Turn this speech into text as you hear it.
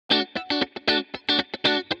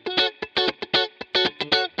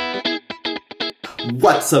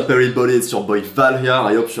What's up everybody, it's your boy Val here.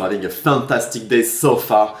 I hope you're having a fantastic day so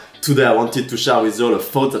far. Today I wanted to share with you the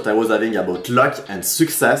thoughts that I was having about luck and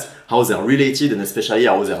success, how they're related and especially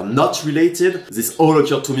how they're not related. This all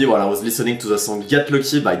occurred to me while I was listening to the song Get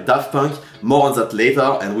Lucky by Daft Punk. More on that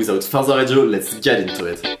later, and without further ado, let's get into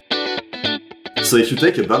it. So if you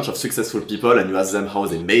take a bunch of successful people and you ask them how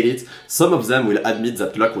they made it, some of them will admit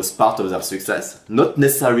that luck was part of their success. Not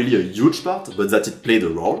necessarily a huge part, but that it played a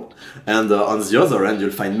role. And on the other end,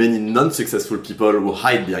 you'll find many non-successful people who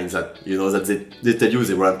hide behind that. You know, that they tell you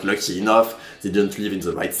they weren't lucky enough, they didn't live in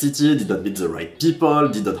the right city, didn't meet the right people,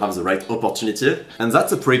 didn't have the right opportunity. And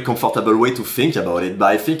that's a pretty comfortable way to think about it,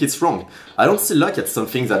 but I think it's wrong. I don't see luck as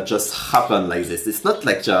something that just happened like this. It's not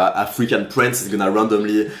like an African prince is gonna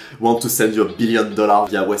randomly want to send you $1 billion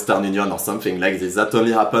via Western Union or something like this. That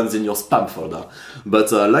only happens in your spam folder.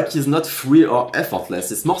 But luck is not free or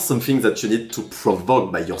effortless. It's more something that you need to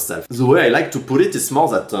provoke by yourself. The way I like to put it is more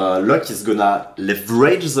that luck is gonna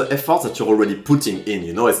leverage the effort that you're already putting in,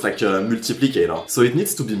 you know? It's like a multiplicator. So it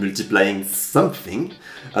needs to be multiplying something.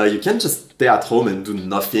 You can't just stay at home and do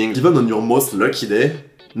nothing. Even on your most lucky day,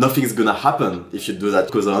 nothing's gonna happen if you do that,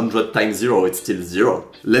 because 100 times 0, it's still 0.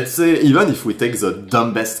 Let's say, even if we take the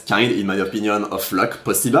dumbest kind, in my opinion, of luck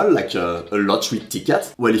possible, like a lottery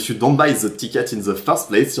ticket, well, if you don't buy the ticket in the first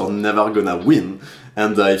place, you're never gonna win.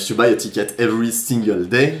 And if you buy a ticket every single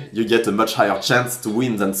day, you get a much higher chance to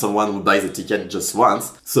win than someone who buys a ticket just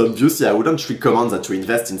once. So obviously I wouldn't recommend that you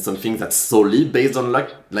invest in something that's solely based on luck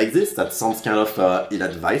like this. That sounds kind of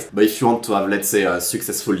ill-advised. But if you want to have, let's say, a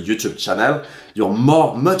successful YouTube channel, you're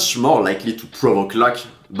much more likely to provoke luck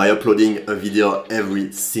by uploading a video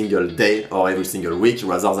every single day or every single week,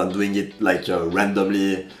 rather than doing it like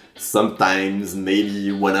randomly, sometimes,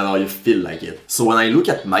 maybe whenever you feel like it. So when I look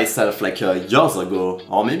at myself like years ago,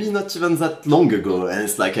 or maybe not even that long ago, and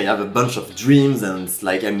it's like I have a bunch of dreams and it's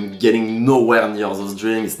like I'm getting nowhere near those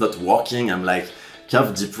dreams, it's not working, I'm like kind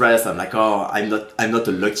of depressed, I'm like, oh, I'm not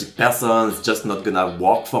a lucky person, it's just not gonna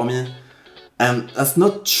work for me. And that's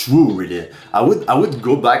not true, really. I would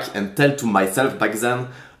go back and tell to myself back then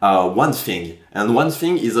one thing. And one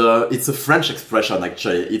thing is it's a French expression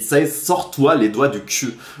actually. It says "Sors-toi les doigts du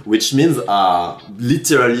cul," which means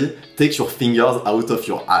literally take your fingers out of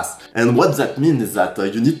your ass. And what that means is that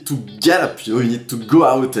you need to get up, you know, you need to go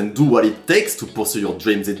out and do what it takes to pursue your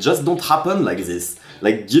dreams. It just don't happen like this.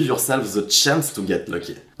 Like, give yourself the chance to get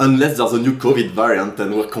lucky. Unless there's a new COVID variant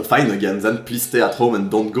and we're confined again, then please stay at home and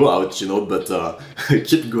don't go out, you know, but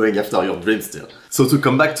keep going after your dreams still. So to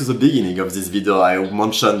come back to the beginning of this video, I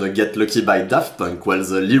mentioned Get Lucky by Daft Punk. Well,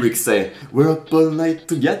 the lyrics say, "We're up all night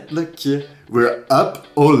to get lucky. We're up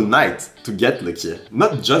all night to get lucky."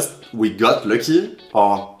 Not just we got lucky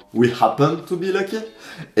or we happen to be lucky.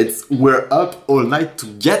 It's we're up all night to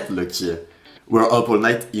get lucky. We're up all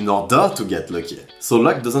night in order to get lucky. So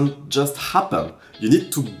luck doesn't just happen. You need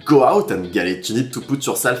to go out and get it. You need to put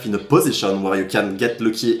yourself in a position where you can get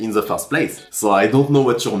lucky in the first place. So I don't know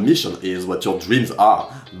what your mission is, what your dreams are,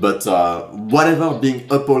 but whatever being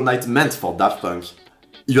up all night meant for Daft Punk,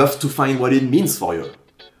 you have to find what it means for you.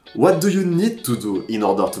 What do you need to do in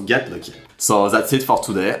order to get lucky? So that's it for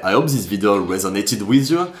today. I hope this video resonated with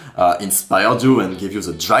you, inspired you and gave you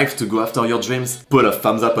the drive to go after your dreams. Put a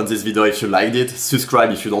thumbs up on this video if you liked it,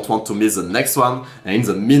 subscribe if you don't want to miss the next one, and in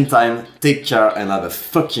the meantime, take care and have a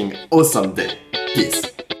fucking awesome day. Peace.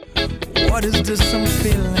 What is this I'm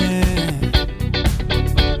feeling?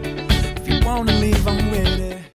 If you wanna leave, I'm with